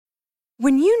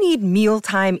When you need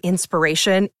mealtime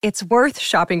inspiration, it's worth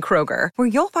shopping Kroger, where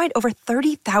you'll find over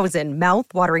 30,000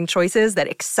 mouth-watering choices that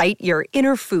excite your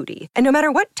inner foodie. And no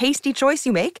matter what tasty choice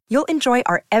you make, you'll enjoy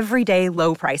our everyday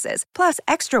low prices, plus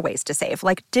extra ways to save,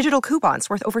 like digital coupons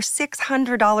worth over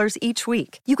 $600 each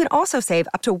week. You can also save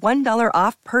up to $1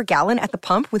 off per gallon at the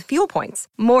pump with fuel points.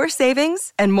 More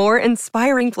savings and more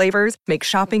inspiring flavors make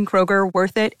shopping Kroger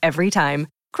worth it every time.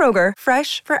 Kroger,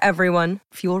 fresh for everyone.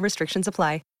 Fuel restrictions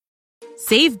apply.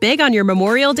 Save big on your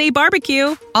Memorial Day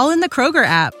barbecue, all in the Kroger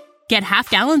app. Get half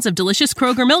gallons of delicious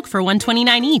Kroger milk for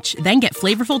 $1.29 each. Then get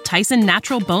flavorful Tyson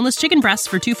natural boneless chicken breasts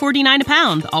for $2.49 a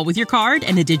pound, all with your card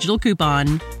and a digital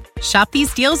coupon. Shop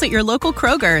these deals at your local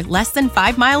Kroger, less than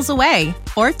 5 miles away.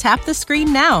 Or tap the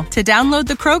screen now to download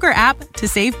the Kroger app to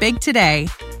save big today.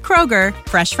 Kroger,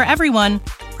 fresh for everyone.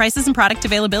 Prices and product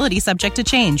availability subject to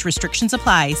change. Restrictions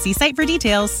apply. See site for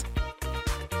details.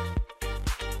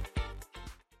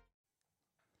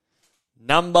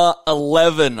 Number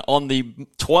 11 on the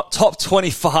top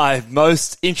 25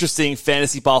 most interesting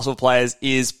fantasy basketball players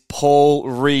is Paul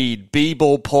Reed.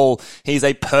 B-Ball Paul. He's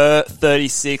a per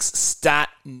 36 stat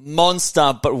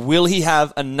monster, but will he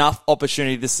have enough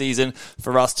opportunity this season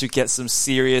for us to get some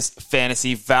serious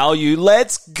fantasy value?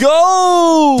 Let's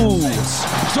go! Jordan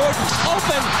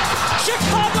open.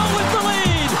 Chicago with the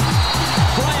lead.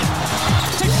 Bryant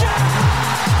to Shaq.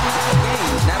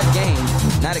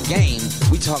 Not a game.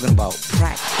 We talking about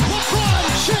practice.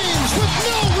 LeBron James with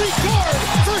no regard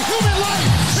for human life.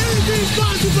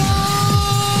 Irresponsible.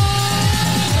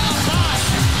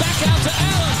 Back out to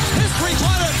Allen. His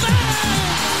three-pointer.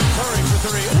 Bang! Curry for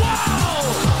three. Wow!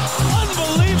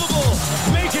 Unbelievable.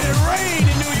 Making it rain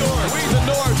in New York. We the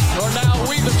North are now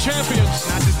we the champions.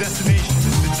 Not the destination,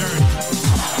 it's the journey.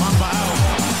 Mamba out.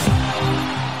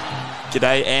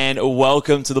 G'day and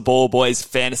welcome to the Ball Boys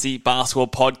Fantasy Basketball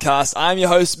Podcast. I'm your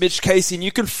host, Mitch Casey, and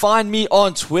you can find me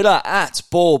on Twitter at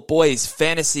Ball Boys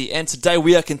Fantasy. And today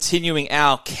we are continuing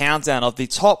our countdown of the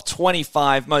top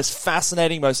 25 most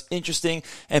fascinating, most interesting,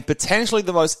 and potentially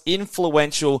the most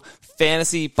influential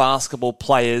fantasy basketball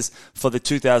players for the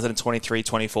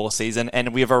 2023-24 season.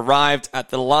 And we have arrived at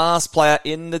the last player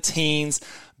in the teens,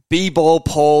 B-Ball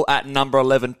Paul at number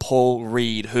 11, Paul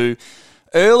Reed, who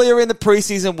earlier in the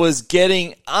preseason was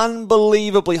getting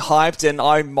unbelievably hyped, and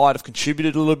I might have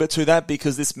contributed a little bit to that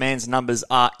because this man's numbers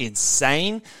are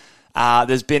insane.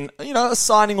 There's been, a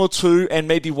signing or two and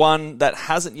maybe one that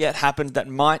hasn't yet happened that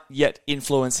might yet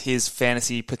influence his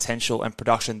fantasy potential and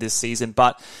production this season.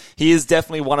 But he is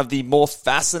definitely one of the more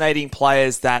fascinating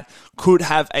players that could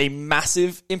have a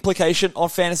massive implication on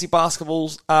fantasy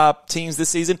basketball teams this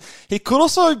season. He could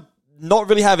also not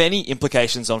really have any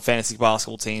implications on fantasy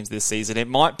basketball teams this season. It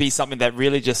might be something that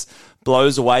really just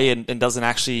blows away and doesn't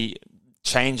actually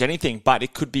change anything, but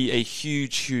it could be a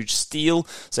huge, huge steal.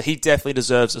 So he definitely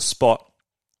deserves a spot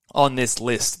on this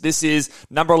list. This is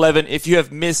number 11. If you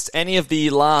have missed any of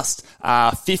the last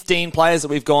 15 players that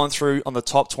we've gone through on the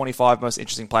top 25 most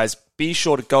interesting players, be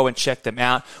sure to go and check them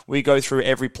out. We go through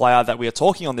every player that we are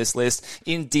talking on this list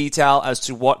in detail as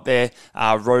to what their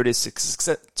road is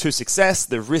to success,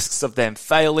 the risks of them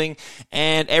failing,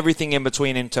 and everything in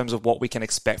between in terms of what we can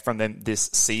expect from them this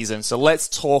season. So let's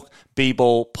talk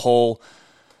B-Ball Paul.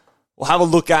 We'll have a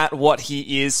look at what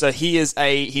he is. So he's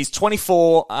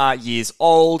 24 years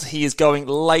old. He is going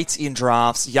late in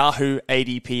drafts. Yahoo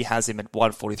ADP has him at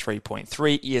 143.3,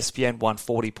 ESPN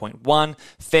 140.1,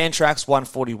 Fantrax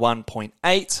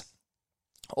 141.8.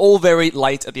 All very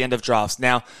late at the end of drafts.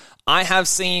 Now, I have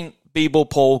seen B-Ball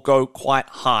Paul go quite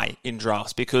high in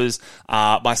drafts because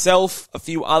myself, a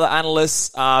few other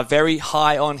analysts are very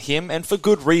high on him, and for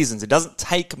good reasons. It doesn't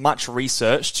take much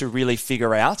research to really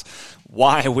figure out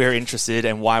why we're interested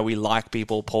and why we like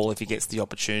B-Ball Paul if he gets the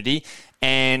opportunity.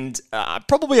 And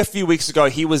probably a few weeks ago,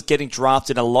 he was getting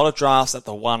drafted in a lot of drafts at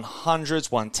the 100s,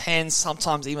 110s,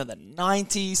 sometimes even the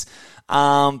 90s,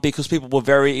 because people were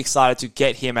very excited to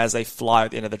get him as a flyer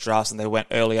at the end of the drafts, and they went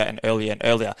earlier and earlier and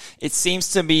earlier. It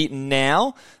seems to me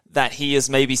now that he is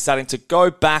maybe starting to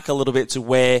go back a little bit to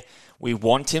where we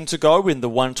want him to go in the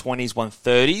 120s,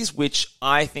 130s, which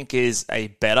I think is a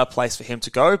better place for him to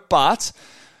go, but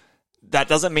that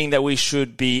doesn't mean that we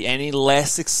should be any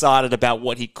less excited about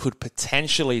what he could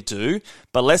potentially do,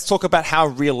 but let's talk about how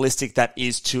realistic that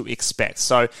is to expect.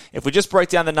 So if we just break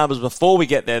down the numbers before we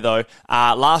get there, though,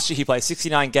 last year he played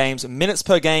 69 games. Minutes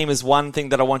per game is one thing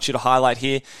that I want you to highlight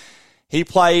here. He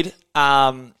played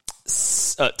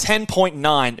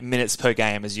 10.9 minutes per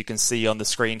game, as you can see on the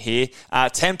screen here.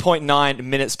 10.9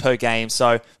 minutes per game,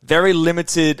 so very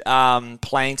limited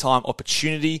playing time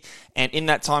opportunity. And in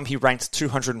that time, he ranked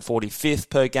 245th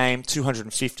per game,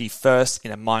 251st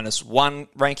in a -1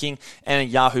 ranking, and in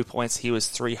Yahoo points, he was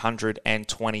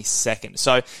 322nd.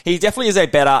 So he definitely is a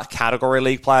better category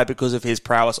league player because of his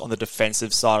prowess on the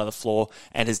defensive side of the floor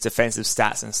and his defensive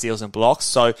stats and steals and blocks.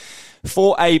 So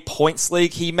for a points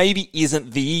league, he maybe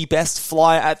isn't the best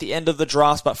flyer at the end of the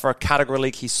draft, but for a category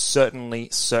league, he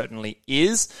certainly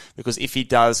is, because if he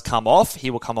does come off, he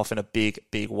will come off in a big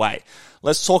way.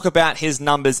 Let's talk about his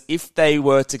numbers if they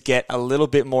were to get a little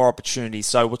bit more opportunity.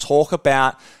 So we'll talk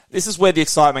about, this is where the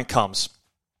excitement comes,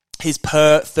 his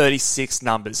per 36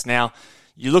 numbers. Now,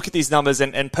 you look at these numbers,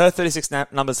 and per 36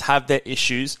 numbers have their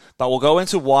issues, but we'll go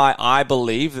into why I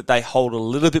believe that they hold a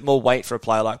little bit more weight for a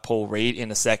player like Paul Reed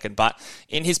in a second. But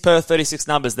in his per 36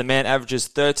 numbers, the man averages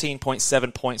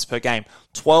 13.7 points per game,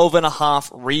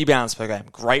 12.5 rebounds per game,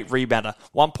 great rebounder,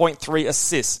 1.3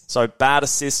 assists, so bad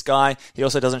assist guy. He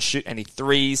also doesn't shoot any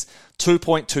threes,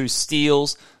 2.2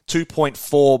 steals,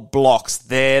 2.4 blocks.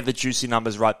 They're the juicy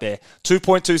numbers right there.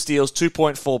 2.2 steals,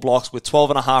 2.4 blocks with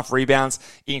 12.5 rebounds.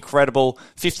 Incredible.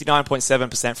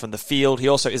 59.7% from the field. He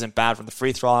also isn't bad from the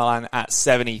free throw line at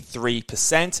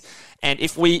 73%. And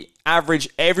if we average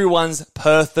everyone's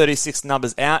per 36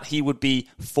 numbers out, he would be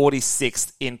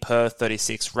 46th in per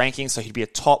 36 ranking. So he'd be a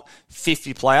top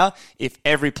 50 player if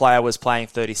every player was playing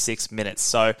 36 minutes.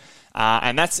 So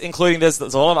and that's including, there's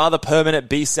a lot of other permanent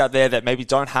beasts out there that maybe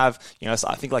don't have, so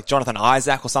I think like Jonathan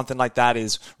Isaac or something like that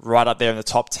is right up there in the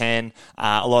top 10.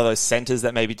 A lot of those centers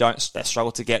that maybe that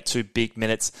struggle to get to big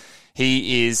minutes.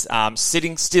 He is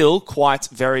sitting still quite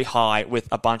very high with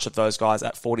a bunch of those guys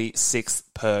at 46th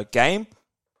per game.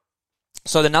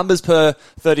 So the numbers per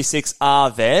 36 are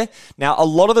there. Now, a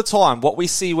lot of the time, what we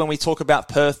see when we talk about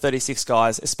per 36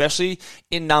 guys, especially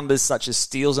in numbers such as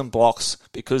steals and blocks,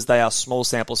 because they are small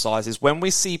sample sizes, when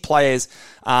we see players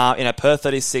in a per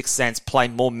 36 sense play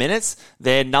more minutes,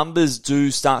 their numbers do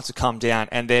start to come down,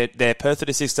 and their per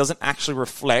 36 doesn't actually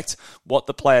reflect what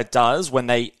the player does when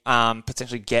they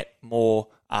potentially get more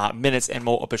minutes and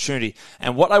more opportunity.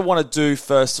 And what I want to do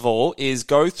first of all is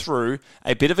go through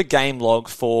a bit of a game log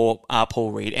for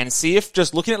Paul Reed and see if,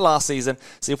 just looking at last season,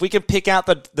 see if we can pick out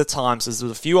the times. So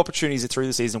there's a few opportunities through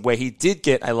the season where he did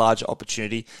get a larger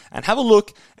opportunity, and have a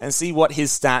look and see what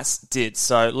his stats did.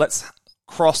 So let's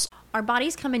cross. Our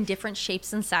bodies come in different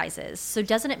shapes and sizes, so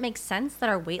doesn't it make sense that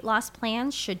our weight loss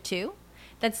plans should too?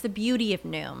 That's the beauty of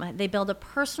Noom. They build a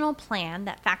personal plan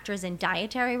that factors in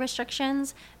dietary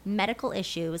restrictions, medical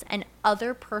issues, and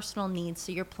other personal needs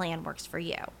so your plan works for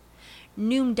you.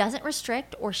 Noom doesn't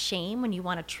restrict or shame when you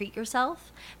want to treat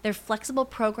yourself. Their flexible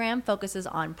program focuses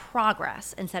on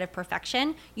progress instead of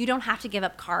perfection. You don't have to give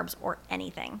up carbs or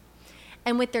anything.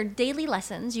 And with their daily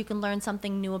lessons, you can learn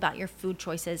something new about your food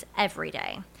choices every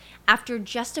day. After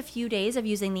just a few days of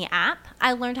using the app,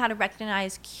 I learned how to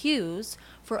recognize cues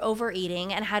for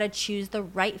overeating and how to choose the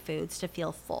right foods to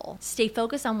feel full. Stay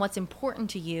focused on what's important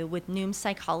to you with Noom's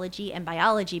psychology and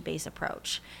biology-based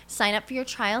approach. Sign up for your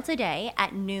trial today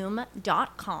at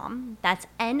Noom.com. That's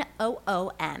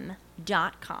Noom.com.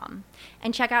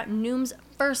 And check out Noom's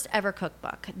first ever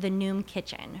cookbook, The Noom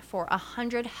Kitchen, for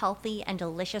 100 healthy and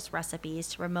delicious recipes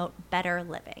to promote better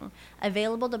living.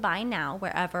 Available to buy now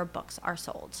wherever books are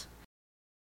sold.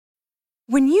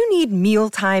 When you need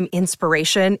mealtime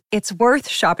inspiration, it's worth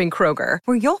shopping Kroger,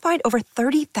 where you'll find over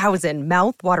 30,000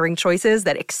 mouth-watering choices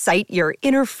that excite your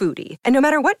inner foodie. And no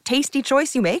matter what tasty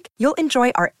choice you make, you'll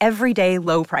enjoy our everyday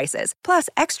low prices, plus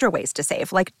extra ways to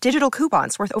save, like digital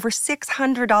coupons worth over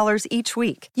 $600 each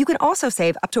week. You can also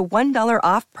save up to $1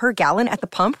 off per gallon at the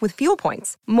pump with fuel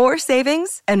points. More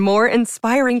savings and more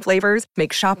inspiring flavors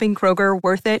make shopping Kroger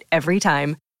worth it every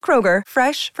time. Kroger,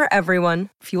 fresh for everyone.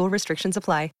 Fuel restrictions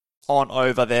apply. On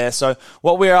over there. So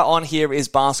what we are on here is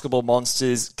Basketball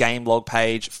Monsters game log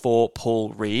page for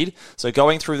Paul Reed. So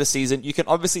going through the season, you can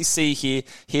obviously see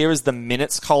here is the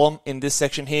minutes column in this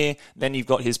section here. Then you've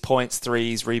got his points,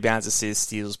 threes, rebounds, assists,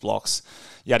 steals, blocks,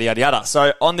 yada, yada, yada.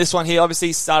 So on this one here,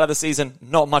 obviously start of the season,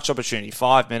 not much opportunity.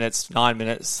 5 minutes, 9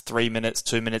 minutes, 3 minutes,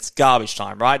 2 minutes, garbage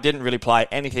time, right? Didn't really play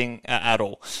anything at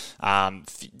all.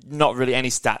 Not really any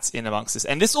stats in amongst this.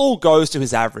 And this all goes to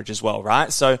his average as well,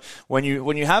 right? So when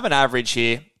you have an average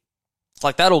here, it's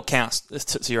like that all counts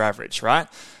to your average, right?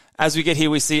 As we get here,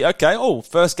 we see, okay,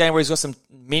 first game where he's got some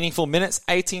meaningful minutes,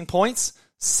 18 points,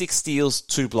 6 steals,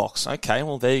 2 blocks. Okay,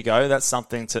 well, there you go. That's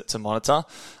something to monitor.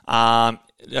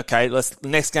 Okay,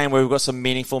 next game where we've got some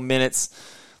meaningful minutes,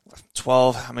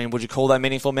 12. I mean, would you call that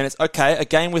meaningful minutes? Okay, a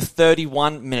game with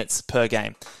 31 minutes per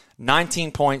game.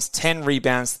 19 points, 10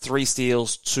 rebounds, 3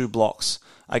 steals, 2 blocks.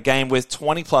 A game with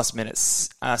 20 plus minutes,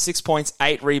 6 points,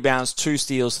 8 rebounds, 2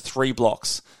 steals, 3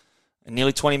 blocks.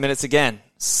 Nearly 20 minutes again.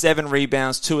 7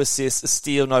 rebounds, 2 assists, a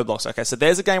steal, no blocks. Okay, so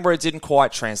there's a game where it didn't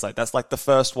quite translate. That's like the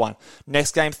first one.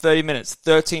 Next game, 30 minutes,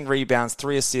 13 rebounds,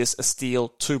 3 assists, a steal,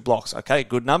 2 blocks. Okay,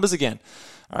 good numbers again.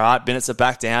 All right, minutes are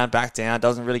back down.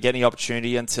 Doesn't really get any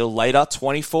opportunity until later.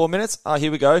 24 minutes. Oh,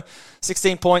 here we go.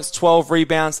 16 points, 12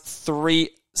 rebounds, 3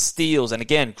 steals. And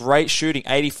again, great shooting.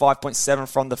 85.7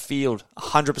 from the field.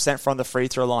 100% from the free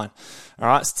throw line. All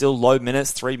right, still low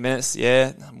minutes. 3 minutes.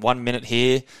 Yeah, 1 minute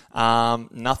here.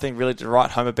 Nothing really to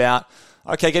write home about.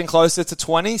 Okay, getting closer to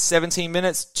 20. 17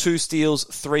 minutes, 2 steals,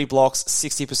 3 blocks,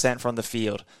 60% from the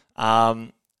field.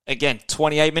 Again,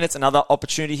 28 minutes, another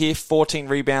opportunity here. 14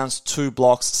 rebounds, 2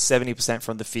 blocks, 70%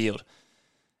 from the field.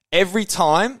 Every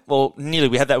time, well, nearly,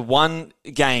 we had that one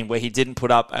game where he didn't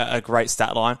put up a great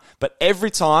stat line, but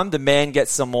every time the man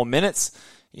gets some more minutes,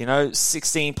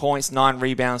 16 points, 9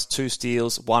 rebounds, 2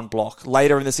 steals, 1 block.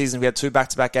 Later in the season, we had 2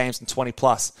 back-to-back games and 20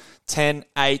 plus. 10,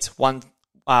 8, 1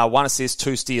 assist,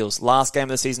 2 steals. Last game of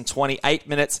the season, 28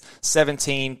 minutes,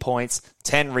 17 points,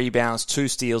 10 rebounds, 2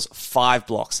 steals, 5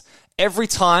 blocks. Every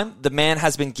time the man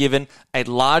has been given a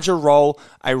larger role,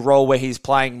 a role where he's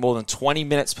playing more than 20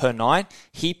 minutes per night,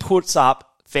 he puts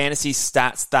up fantasy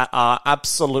stats that are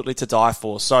absolutely to die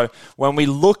for. So when we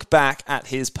look back at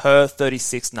his per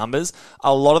 36 numbers,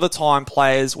 a lot of the time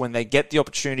players, when they get the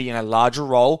opportunity in a larger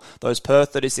role, those per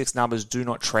 36 numbers do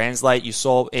not translate. You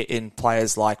saw it in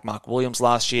players like Mark Williams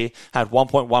last year, had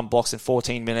 1.1 blocks in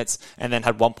 14 minutes, and then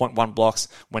had 1.1 blocks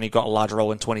when he got a larger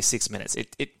role in 26 minutes.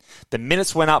 The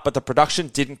minutes went up, but the production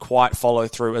didn't quite follow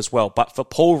through as well. But for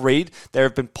Paul Reed, there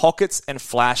have been pockets and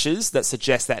flashes that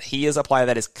suggest that he is a player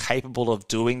that is capable of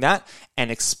doing that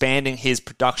and expanding his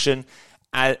production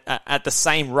at the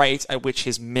same rate at which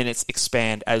his minutes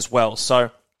expand as well.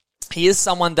 So he is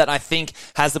someone that I think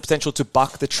has the potential to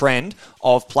buck the trend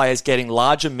of players getting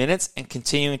larger minutes and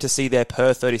continuing to see their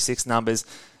per 36 numbers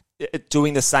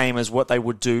doing the same as what they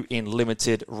would do in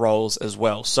limited roles as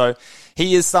well. So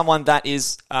he is someone that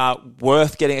is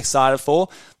worth getting excited for.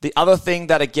 The other thing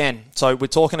that, again, so we're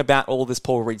talking about all this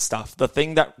Paul Reed stuff. The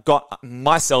thing that got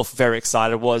myself very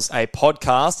excited was a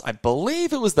podcast. I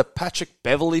believe it was the Patrick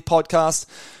Beverley podcast,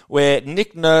 where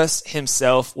Nick Nurse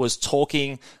himself was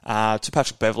talking to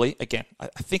Patrick Beverley. Again, I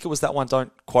think it was that one.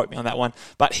 Don't quote me on that one.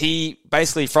 But he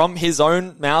basically, from his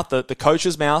own mouth, the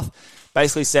coach's mouth,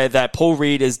 basically said that Paul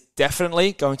Reed is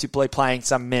definitely going to be playing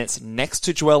some minutes next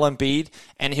to Joel Embiid,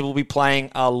 and he will be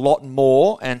playing a lot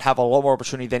more and have a lot more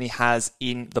opportunity than he has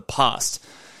in the past.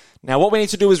 Now, what we need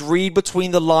to do is read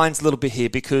between the lines a little bit here,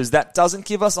 because that doesn't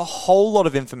give us a whole lot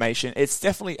of information. It's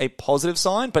definitely a positive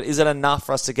sign, but is it enough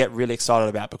for us to get really excited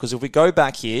about? Because if we go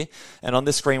back here, and on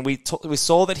the screen, we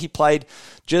saw that he played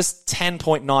just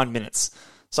 10.9 minutes.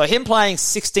 So him playing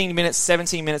 16 minutes,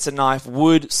 17 minutes a night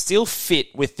would still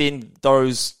fit within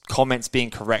those comments being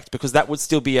correct, because that would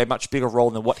still be a much bigger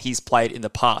role than what he's played in the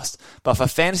past. But for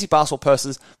fantasy basketball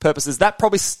purposes, that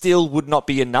probably still would not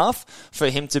be enough for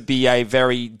him to be a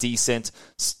very decent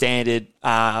standard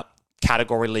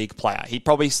category league player. He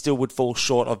probably still would fall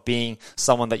short of being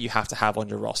someone that you have to have on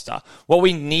your roster. What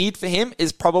we need for him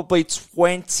is probably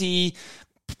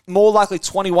more likely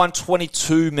 21,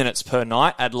 22 minutes per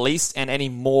night at least, and any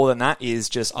more than that is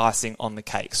just icing on the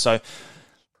cake. So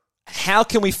how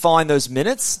can we find those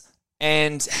minutes,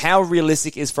 and how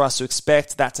realistic is for us to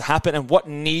expect that to happen, and what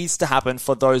needs to happen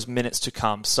for those minutes to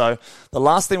come? So the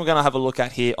last thing we're going to have a look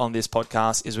at here on this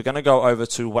podcast is we're going to go over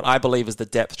to what I believe is the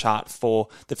depth chart for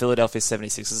the Philadelphia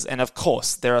 76ers. And of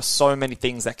course, there are so many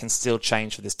things that can still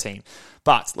change for this team,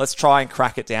 but let's try and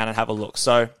crack it down and have a look.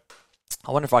 So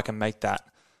I wonder if I can make that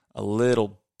a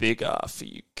little bigger for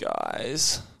you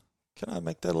guys. Can I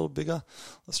make that a little bigger?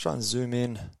 Let's try and zoom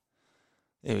in.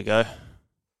 There we go.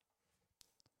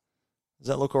 Does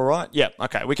that look all right? Yeah,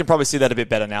 okay. We can probably see that a bit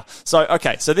better now. So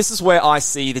this is where I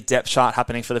see the depth chart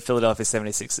happening for the Philadelphia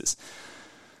 76ers.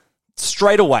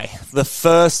 Straight away, the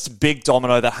first big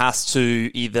domino that has to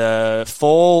either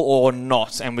fall or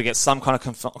not, and we get some kind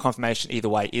of confirmation either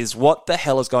way, is what the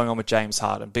hell is going on with James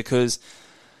Harden? Because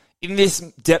in this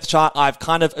depth chart, I've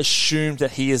kind of assumed that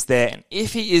he is there. And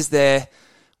if he is there,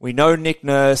 we know Nick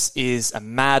Nurse is a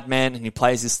madman and he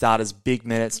plays his starters big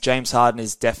minutes. James Harden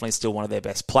is definitely still one of their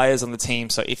best players on the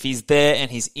team. So if he's there and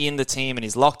he's in the team and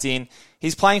he's locked in,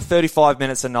 he's playing 35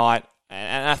 minutes a night.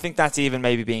 And I think that's even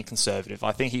maybe being conservative.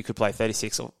 I think he could play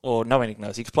 36 or no, Nick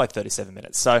Nurse, he could play 37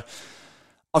 minutes. So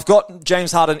I've got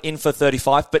James Harden in for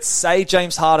 35, but say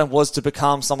James Harden was to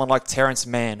become someone like Terrence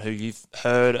Mann, who you've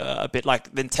heard a bit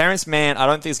like, then Terrence Mann, I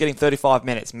don't think is getting 35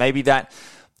 minutes. Maybe that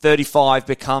 35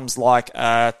 becomes like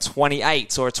a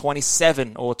 28 or a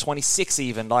 27 or 26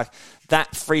 even. Like,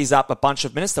 that frees up a bunch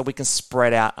of minutes that we can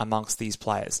spread out amongst these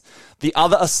players. The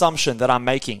other assumption that I'm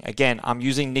making, again, I'm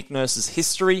using Nick Nurse's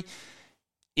history.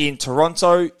 In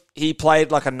Toronto, he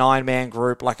played like a 9-man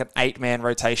group, like an 8-man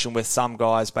rotation with some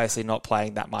guys basically not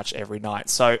playing that much every night.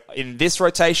 So in this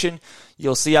rotation,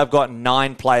 you'll see I've got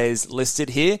 9 players listed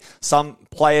here. Some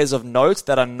players of note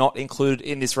that are not included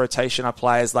in this rotation are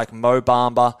players like Mo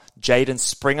Bamba, Jaden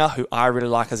Springer, who I really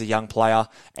like as a young player,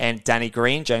 and Danny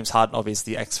Green. James Harden,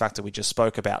 obviously, the X factor we just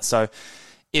spoke about. So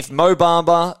if Mo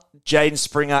Bamba, Jaden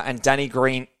Springer, and Danny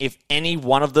Green, if any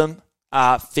one of them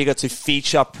figure to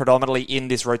feature predominantly in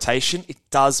this rotation, it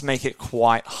does make it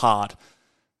quite hard.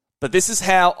 But this is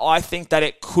how I think that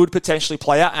it could potentially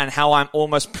play out and how I'm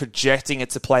almost projecting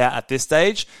it to play out at this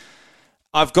stage.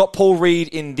 I've got Paul Reed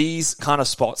in these kind of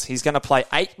spots. He's going to play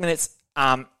 8 minutes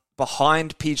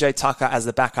behind PJ Tucker as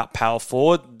the backup power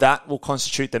forward. That will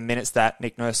constitute the minutes that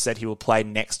Nick Nurse said he will play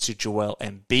next to Joel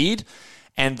Embiid.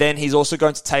 And then he's also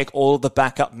going to take all of the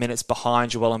backup minutes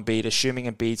behind Joel Embiid,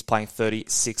 assuming Embiid's playing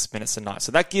 36 minutes a night.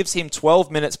 So that gives him 12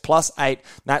 minutes plus 8.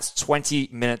 That's 20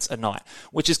 minutes a night,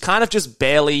 which is kind of just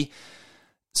barely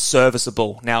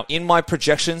serviceable. Now, in my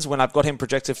projections, when I've got him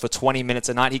projected for 20 minutes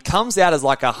a night, he comes out as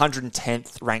like a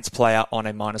 110th ranked player on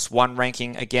a -1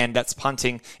 ranking. Again, that's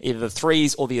punting either the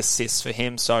threes or the assists for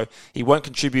him, so he won't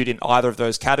contribute in either of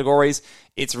those categories.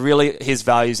 It's really his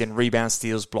values in rebounds,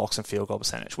 steals, blocks, and field goal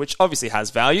percentage, which obviously has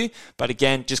value, but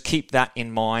again, just keep that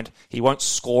in mind. He won't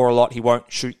score a lot, he won't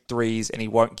shoot threes, and he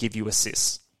won't give you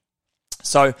assists.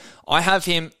 So I have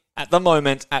him at the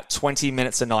moment at 20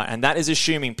 minutes a night, and that is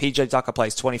assuming PJ Tucker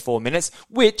plays 24 minutes,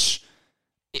 which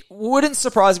it wouldn't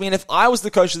surprise me. And if I was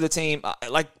the coach of the team,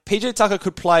 like PJ Tucker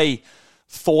could play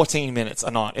 14 minutes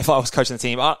a night if I was coaching the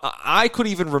team. I could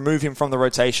even remove him from the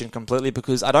rotation completely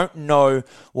because I don't know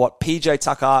what PJ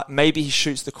Tucker, maybe he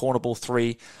shoots the corner ball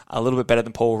 3 a little bit better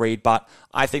than Paul Reed, but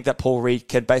I think that Paul Reed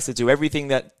can basically do everything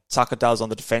that Tucker does on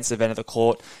the defensive end of the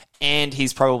court, and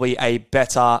he's probably a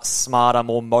better, smarter,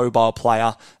 more mobile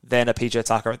player than a PJ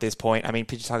Tucker at this point. I mean,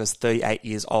 PJ Tucker's 38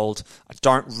 years old. I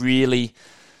don't really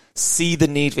see the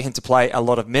need for him to play a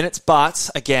lot of minutes, but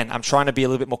again, I'm trying to be a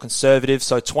little bit more conservative,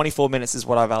 so 24 minutes is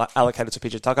what I've allocated to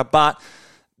PJ Tucker, but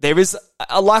there is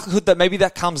a likelihood that maybe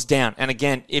that comes down. And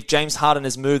again, if James Harden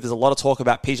is moved, there's a lot of talk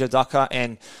about PJ Tucker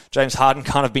and James Harden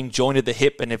kind of being joined at the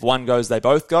hip, and if one goes, they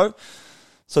both go.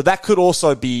 So that could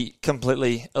also be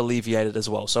completely alleviated as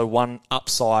well. So one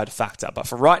upside factor. But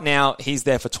for right now, he's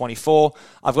there for 24.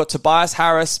 I've got Tobias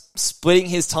Harris splitting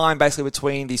his time basically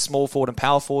between the small forward and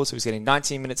power forward. So he's getting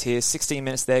 19 minutes here, 16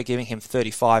 minutes there, giving him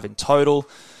 35 in total.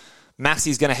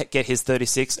 Maxi's going to get his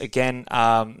 36. Again,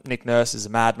 Nick Nurse is a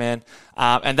madman.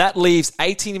 And that leaves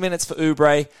 18 minutes for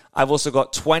Oubre. I've also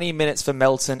got 20 minutes for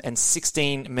Melton and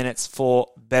 16 minutes for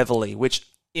Beverly, which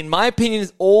in my opinion,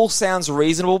 it all sounds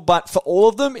reasonable, but for all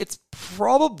of them, it's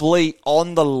probably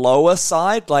on the lower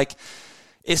side. Like,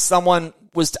 if someone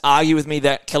was to argue with me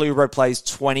that Kelly Oubre plays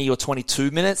 20 or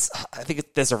 22 minutes, I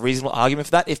think there's a reasonable argument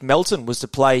for that. If Melton was to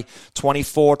play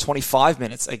 24, 25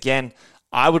 minutes, again,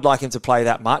 I would like him to play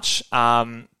that much.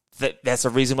 That's a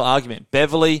reasonable argument.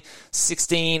 Beverly,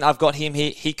 16, I've got him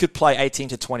here. He could play 18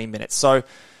 to 20 minutes. So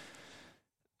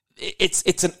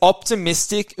it's an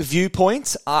optimistic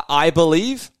viewpoint, I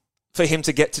believe, for him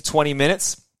to get to 20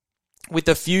 minutes, with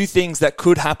a few things that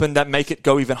could happen that make it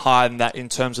go even higher than that in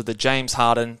terms of the James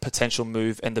Harden potential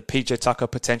move and the PJ Tucker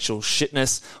potential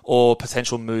shitness or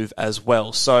potential move as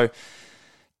well. So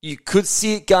you could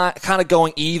see it kind of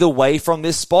going either way from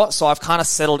this spot. So I've kind of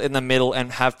settled in the middle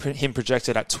and have him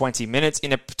projected at 20 minutes.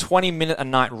 In a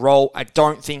 20-minute-a-night role, I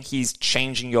don't think he's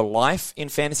changing your life in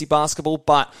fantasy basketball,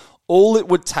 but all it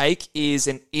would take is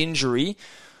an injury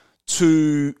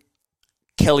to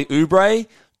Kelly Oubre,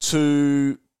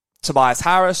 to Tobias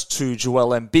Harris, to Joel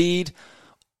Embiid,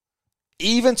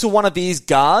 even to one of these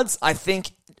guards. I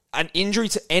think an injury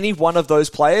to any one of those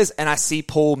players, and I see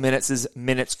Paul Minutes'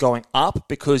 minutes going up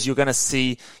because you're going to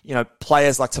see,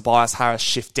 players like Tobias Harris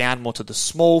shift down more to the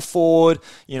small forward.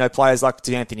 Players like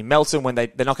DeAnthony Melton, when they're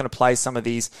not going to play some of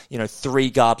these,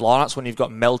 3-guard lineups when you've got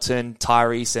Melton,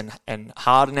 Tyrese, and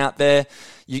Harden out there.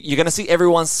 You're going to see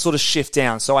everyone sort of shift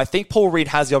down. So I think Paul Reed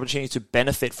has the opportunity to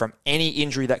benefit from any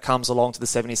injury that comes along to the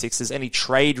 76ers, any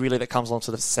trade really that comes along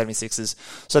to the 76ers.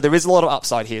 So there is a lot of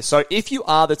upside here. So if you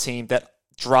are the team that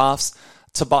drafts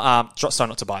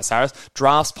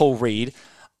drafts Paul Reed,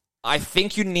 I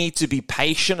think you need to be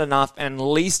patient enough and at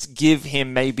least give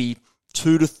him maybe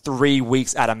 2 to 3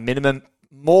 weeks at a minimum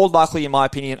more likely, in my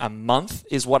opinion, a month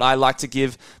is what I like to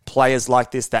give players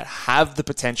like this that have the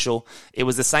potential. It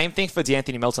was the same thing for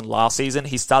De'Anthony Melton last season.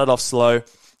 He started off slow,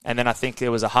 and then I think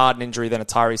there was a Harden injury, then a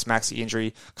Tyrese Maxey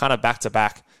injury, kind of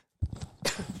back-to-back.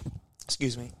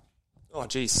 Excuse me. Oh,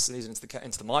 geez, sneezing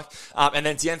into the mic. And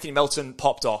then De'Anthony Melton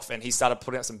popped off, and he started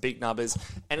putting up some big numbers,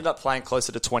 ended up playing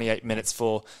closer to 28 minutes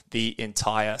for the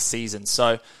entire season.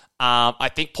 So I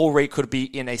think Paul Reed could be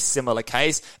in a similar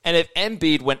case. And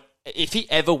if he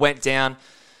ever went down,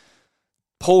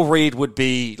 Paul Reed would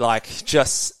be like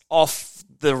just off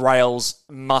the rails,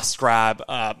 must grab,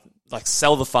 like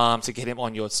sell the farm to get him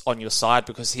on your side,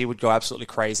 because he would go absolutely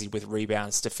crazy with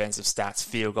rebounds, defensive stats,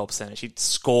 field goal percentage. He'd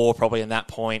score probably in that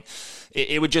point.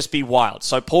 It would just be wild.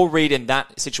 So Paul Reed in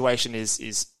that situation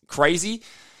is crazy.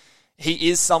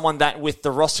 He is someone that, with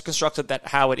the roster constructed that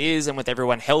how it is and with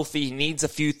everyone healthy, he needs a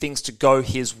few things to go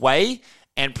his way,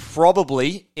 and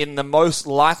probably in the most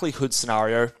likelihood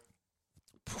scenario,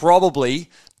 probably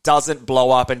doesn't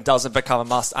blow up and doesn't become a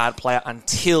must-add player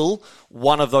until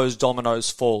one of those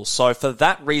dominoes falls. So for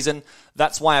that reason,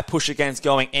 that's why I push against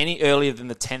going any earlier than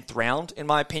the 10th round, in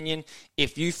my opinion.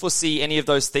 If you foresee any of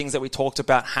those things that we talked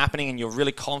about happening and you're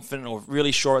really confident or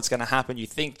really sure it's going to happen, you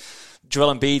think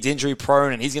Joel Embiid's injury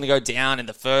prone and he's going to go down in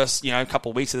the first couple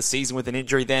of weeks of the season with an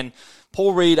injury, then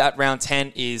Paul Reed at round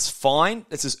 10 is fine.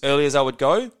 It's as early as I would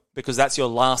go, because that's your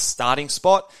last starting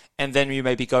spot. And then you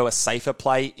maybe go a safer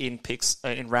play in picks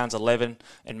in rounds 11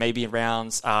 and maybe in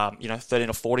rounds 13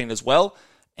 or 14 as well.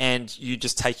 And you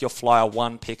just take your flyer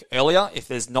one pick earlier if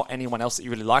there's not anyone else that you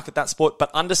really like at that spot.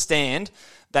 But understand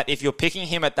that if you're picking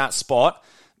him at that spot,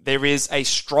 there is a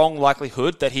strong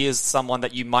likelihood that he is someone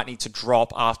that you might need to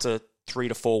drop after 3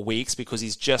 to 4 weeks, because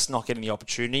he's just not getting the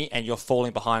opportunity and you're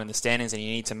falling behind in the standings, and you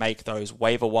need to make those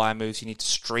waiver wire moves. You need to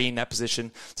stream that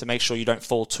position to make sure you don't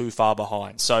fall too far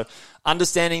behind. So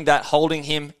understanding that holding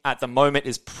him at the moment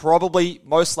is probably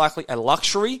most likely a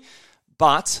luxury,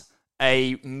 but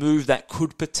a move that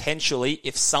could potentially,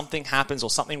 if something happens or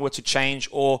something were to change,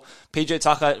 or PJ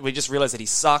Tucker, we just realize that he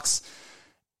sucks,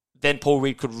 then Paul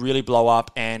Reed could really blow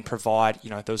up and provide,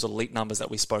 those elite numbers that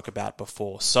we spoke about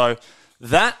before. So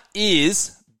that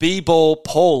is B-Ball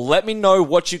Paul. Let me know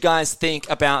what you guys think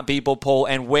about B-Ball Paul,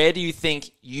 and where do you think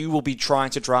you will be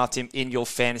trying to draft him in your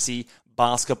fantasy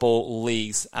basketball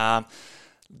leagues.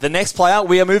 The next player,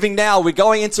 we are moving now. We're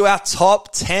going into our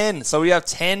top 10. So we have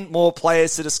 10 more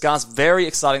players to discuss. Very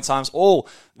exciting times. All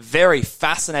very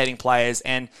fascinating players.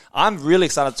 And I'm really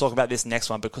excited to talk about this next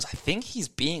one, because I think he's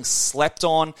being slept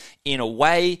on in a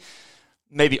way,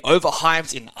 maybe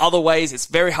overhyped in other ways. It's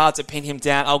very hard to pin him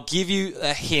down. I'll give you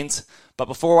a hint. But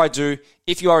before I do,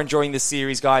 if you are enjoying this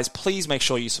series, guys, please make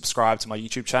sure you subscribe to my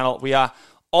YouTube channel. We are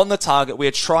on the target. We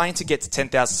are trying to get to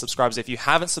 10,000 subscribers. If you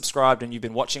haven't subscribed and you've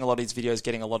been watching a lot of these videos,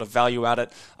 getting a lot of value out of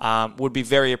it, would be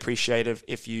very appreciative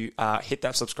if you hit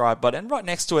that subscribe button. Right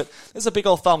next to it, there's a big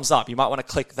old thumbs up. You might want to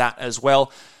click that as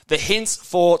well. The hints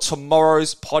for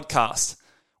tomorrow's podcast.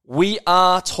 We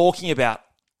are talking about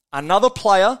another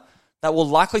player that will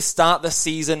likely start the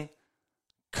season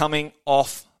coming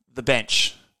off the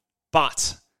bench.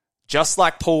 But just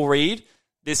like Paul Reed,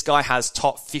 this guy has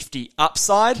top 50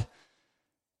 upside.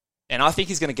 And I think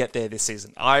he's going to get there this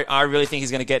season. I really think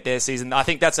he's going to get there this season. I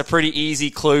think that's a pretty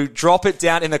easy clue. Drop it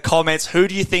down in the comments. Who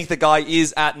do you think the guy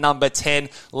is at number 10?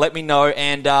 Let me know.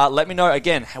 And let me know,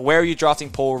 again, where are you drafting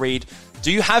Paul Reed?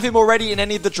 Do you have him already in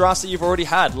any of the drafts that you've already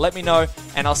had? Let me know.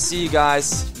 And I'll see you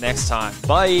guys next time.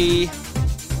 Bye.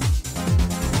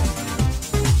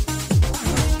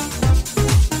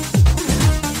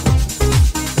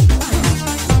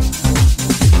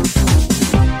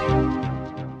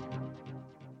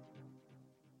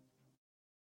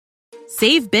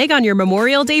 Save big on your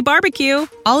Memorial Day barbecue,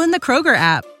 all in the Kroger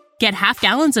app. Get half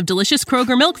gallons of delicious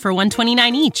Kroger milk for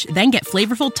 $1.29 each. Then get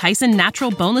flavorful Tyson natural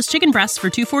boneless chicken breasts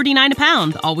for $2.49 a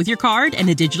pound, all with your card and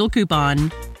a digital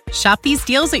coupon. Shop these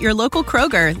deals at your local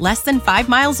Kroger, less than 5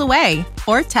 miles away.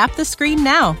 Or tap the screen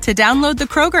now to download the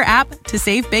Kroger app to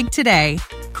save big today.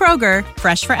 Kroger,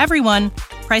 fresh for everyone.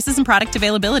 Prices and product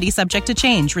availability subject to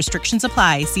change. Restrictions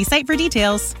apply. See site for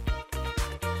details.